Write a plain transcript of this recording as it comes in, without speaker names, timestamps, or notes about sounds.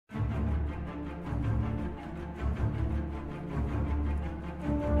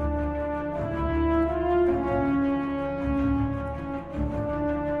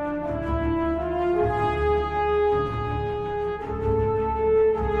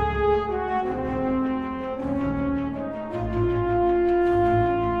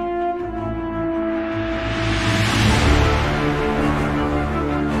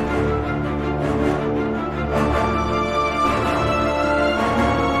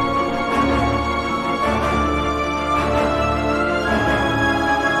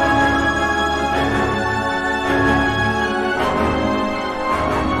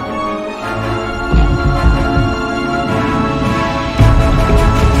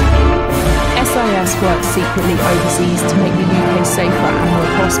works secretly overseas to make the UK safer and more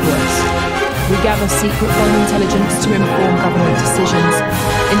prosperous. We gather secret foreign intelligence to inform government decisions,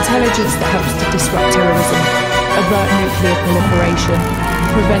 intelligence that helps to disrupt terrorism, avert nuclear proliferation,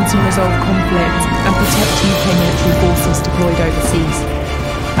 prevent and resolve conflict, and protect UK military forces deployed overseas.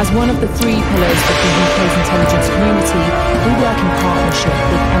 As one of the three pillars of the UK's intelligence community, we work in partnership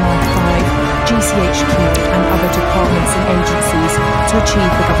with MI5, GCHQ and other departments and agencies to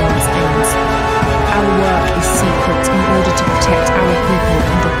achieve the government's aims. Our work is secret in order to protect our people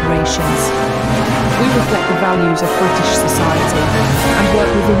and operations. We reflect the values of British society and work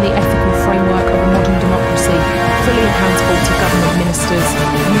within the ethical framework of a modern democracy, fully accountable to government ministers,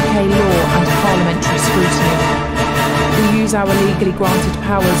 UK law and parliamentary scrutiny. We use our legally granted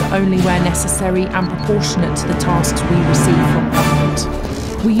powers only where necessary and proportionate to the tasks we receive from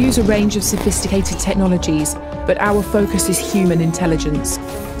government. We use a range of sophisticated technologies, but our focus is human intelligence.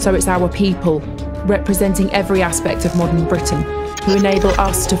 So it's our people, representing every aspect of modern Britain, who enable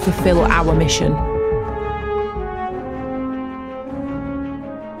us to fulfil our mission.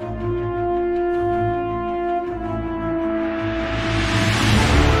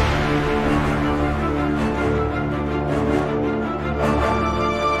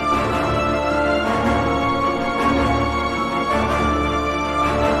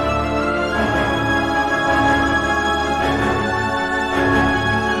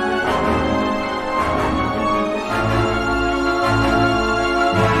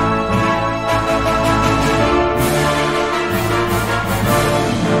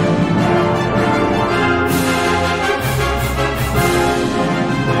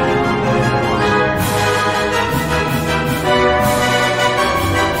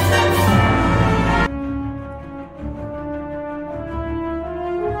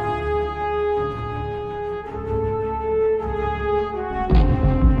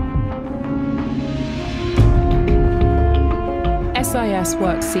 S.I.S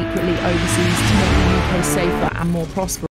works secretly overseas to make the UK safer and more prosperous.